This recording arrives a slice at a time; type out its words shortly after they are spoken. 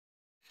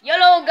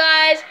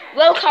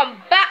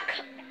welcome back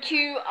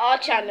to our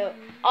channel.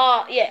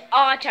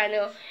 Our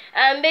channel.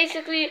 And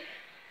basically,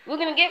 we're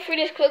gonna get through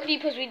this quickly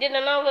because we did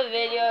another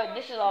video.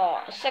 This is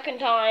our second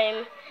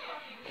time.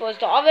 Was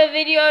the other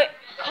video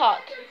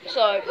cut?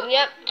 So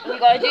yep, we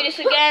gotta do this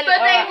again. But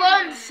they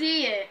won't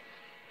see it.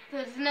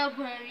 There's no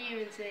point of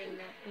even saying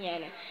that. Yeah,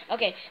 no.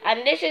 Okay,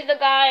 and this is the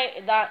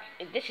guy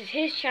this is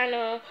his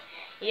channel.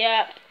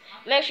 Yeah.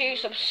 Make sure you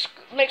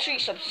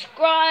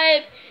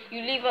subscribe,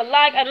 you leave a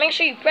like, and make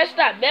sure you press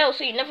that bell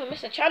so you never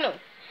miss a channel.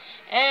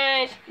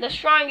 And let's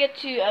try and get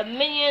to 1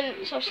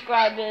 million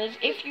subscribers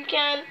if you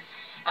can,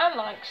 and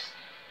likes.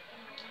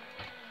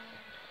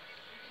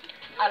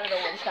 I don't know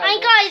what this guy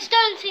And guys,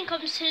 don't think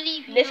I'm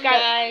sleeping. This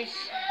guy,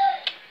 guys.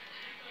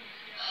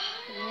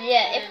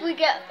 Yeah, if we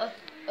get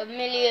a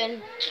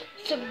million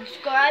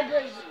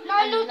subscribers. No,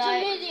 not like,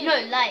 1 million. No,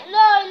 like. No.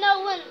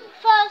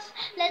 First,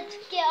 let's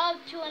get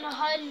up to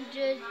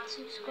 100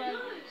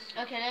 subscribers.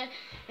 Okay, then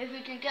if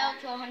we can get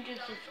up to 100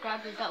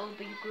 subscribers, that would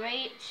be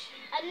great.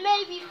 And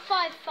maybe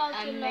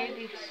 5,000. And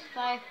maybe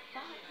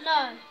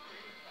 500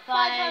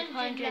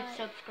 500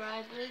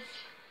 subscribers.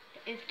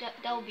 If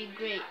that would be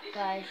great,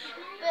 guys.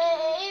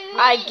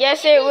 I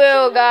guess it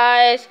will,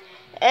 guys.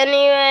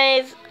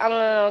 Anyways,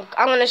 I'm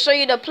gonna show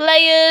you the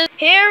players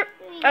here.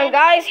 And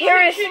guys,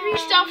 here is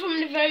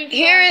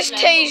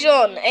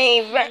Tajon,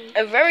 a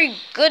very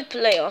good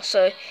player.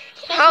 So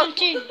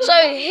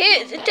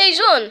here,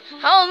 Tajon,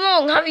 how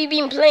long have you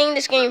been playing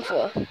this game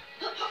for?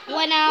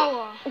 1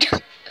 hour. Okay.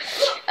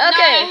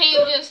 No, he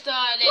just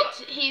started.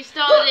 He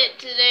started it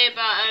today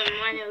about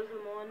when it was the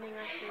morning.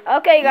 I think.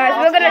 Okay, guys,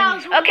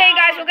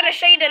 we're gonna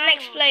show you the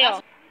next player.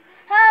 Oh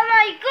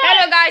my god.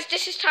 Hello, guys.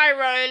 This is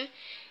Tyrone.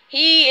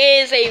 He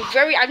is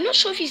I'm not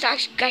sure if he's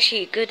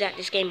actually good at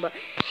this game, but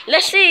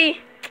let's see.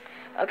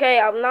 Okay,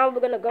 now we're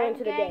gonna go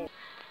into the game.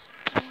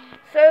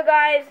 So,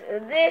 guys,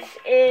 this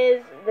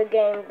is the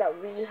game that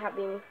we have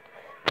been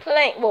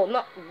playing. Well,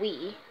 not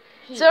we.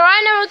 So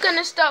right now we're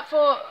gonna start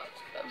from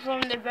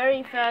the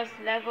very first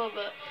level,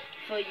 but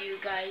for you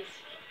guys.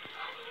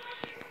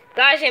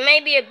 Guys, it may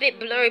be a bit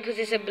blurry because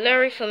it's a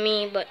blurry for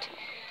me, but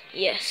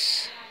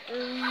yes.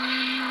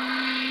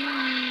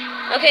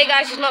 Okay,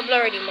 guys, it's not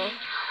blurry anymore.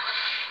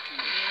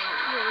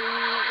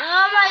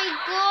 Oh my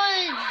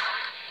god.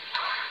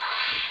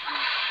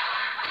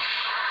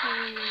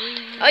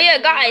 Oh yeah,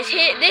 guys,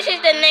 this is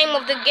the name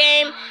of the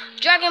game,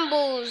 Dragon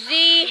Ball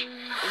Z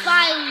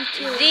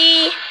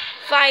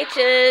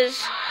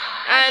Fighters.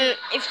 And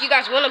if you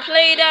guys want to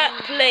play that,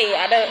 play.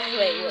 I don't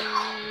play it.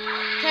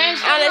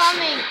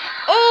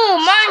 Oh,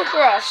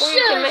 Minecraft.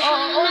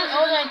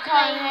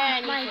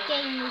 My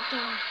game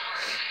again.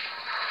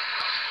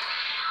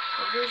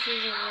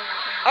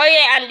 Oh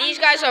yeah, and these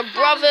guys are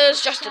brothers,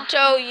 just to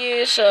tell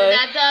you. So,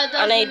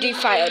 and they do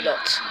fight a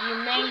lot. You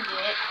made it.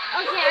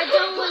 Okay, I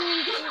don't want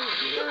you to.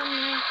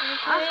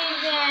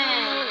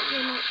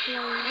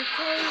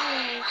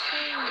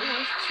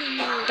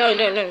 Don't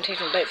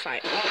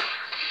fight.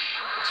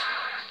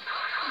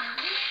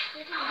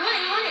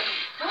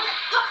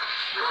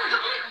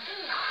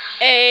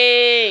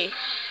 Hey,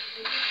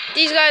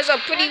 these guys are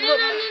pretty good.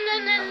 No.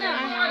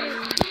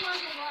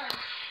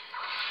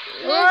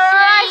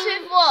 Rice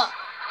with what?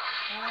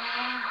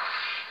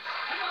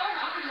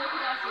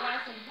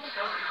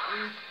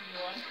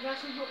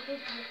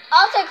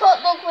 I'll take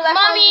hot dog because I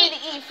Mommy,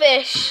 can't really eat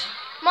fish.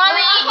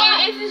 Mommy, I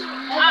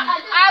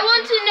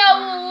want to know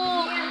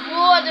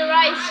what the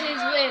rice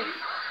is with.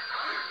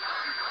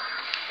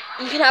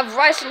 You can have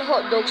rice and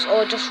hot dogs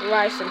or just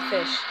rice and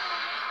fish.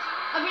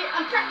 I'm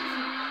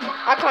practicing.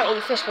 I can't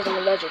eat fish because I'm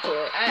allergic to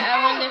it.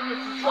 I wonder if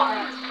it's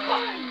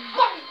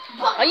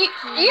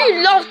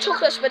You love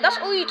chocolate spread. That's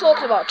all you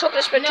talked about.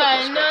 Chocolate spread,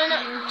 chocolate spread.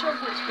 No,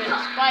 chocolate spread.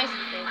 Spicy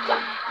thing.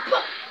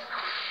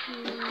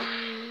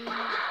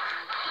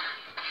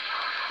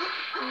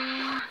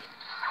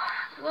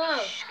 Whoa.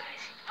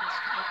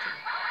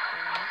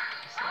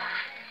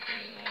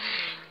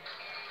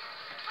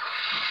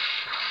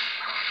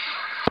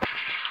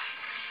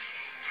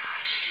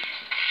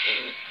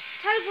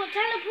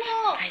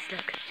 Teleport! Guys,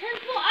 look.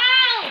 Teleport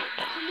out!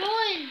 Come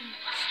on!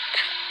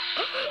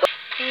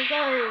 There you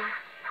go.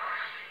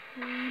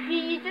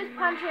 You just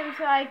punch him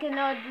so I can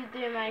not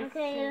do my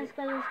Okay, let's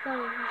go. I'm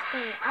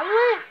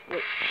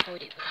Wait,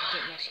 hold it. We're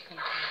getting actually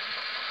gonna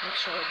make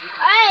sure you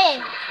Hey!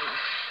 can.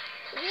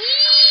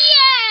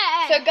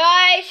 Yeah! So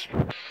guys,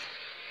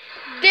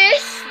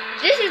 this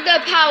is the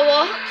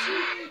power.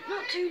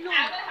 Not too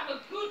long.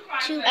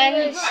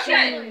 And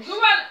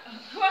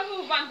Who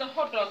wants the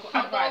hot dog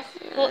and rice?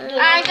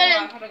 I'm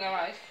gonna. Hot dog and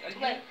rice. Is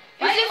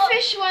the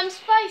fish one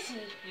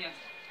spicy? Yes.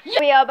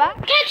 we are back.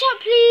 Ketchup,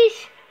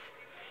 please!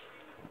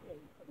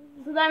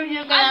 So that means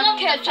you're gonna have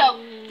ketchup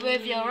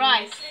with your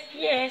rice.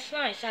 Yeah, it's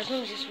nice as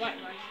long as it's white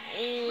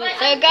rice.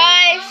 So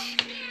guys,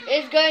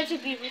 it's going to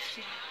be.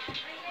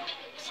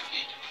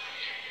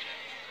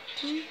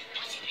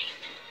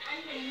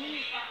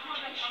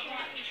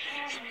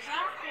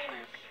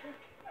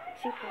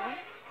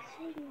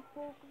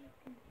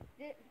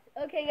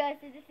 Okay guys,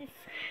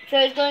 so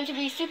it's going to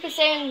be Super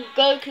Saiyan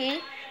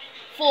Goku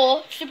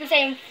 4, Super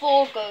Saiyan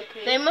 4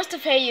 Goku. They must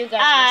have heard you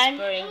guys And-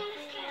 whispering.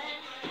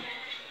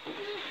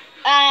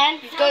 And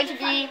it's going to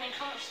be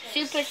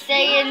Super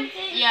Saiyan.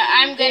 Yeah,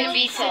 I'm going to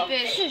be Vegeta.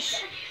 Super.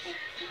 Shush.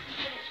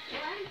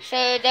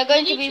 So they're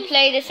going to be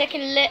playing the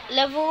second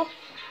level.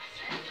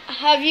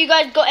 Have you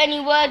guys got any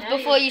words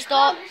before you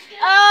start?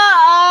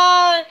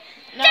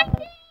 No.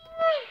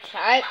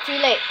 Alright, too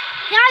late.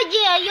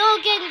 Yeah, you're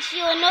against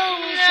your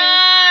normal self.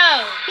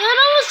 No. Your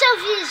normal self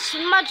is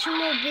much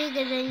more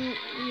bigger than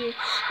you.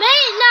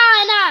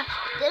 Nah.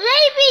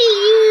 Maybe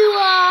you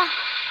are,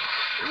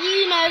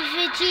 you know,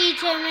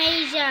 Vegeta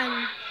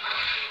Amazing.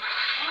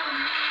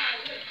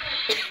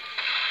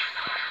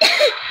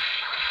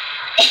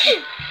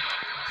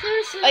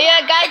 Oh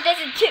yeah, guys,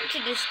 there's a tip to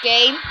this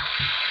game.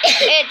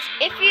 It's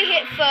if you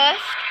hit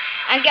first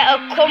and get a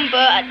combo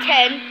at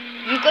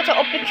 10, you've got an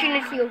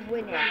opportunity of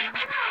winning.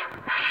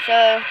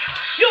 So,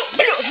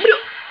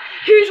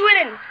 Who's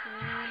winning?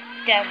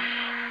 them.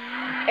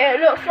 It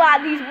looks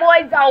like these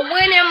boys are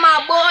winning,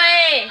 my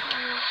boy.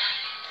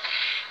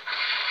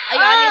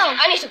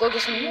 I need to go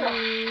get some water.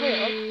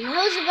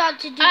 Who's about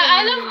to do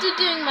I it? love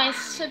doing my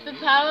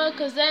superpower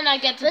because then I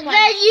get to But punch.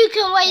 then you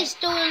can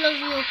waste all of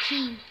your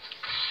ki.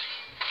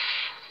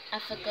 I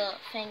forgot.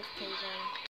 Thanks, Tejan.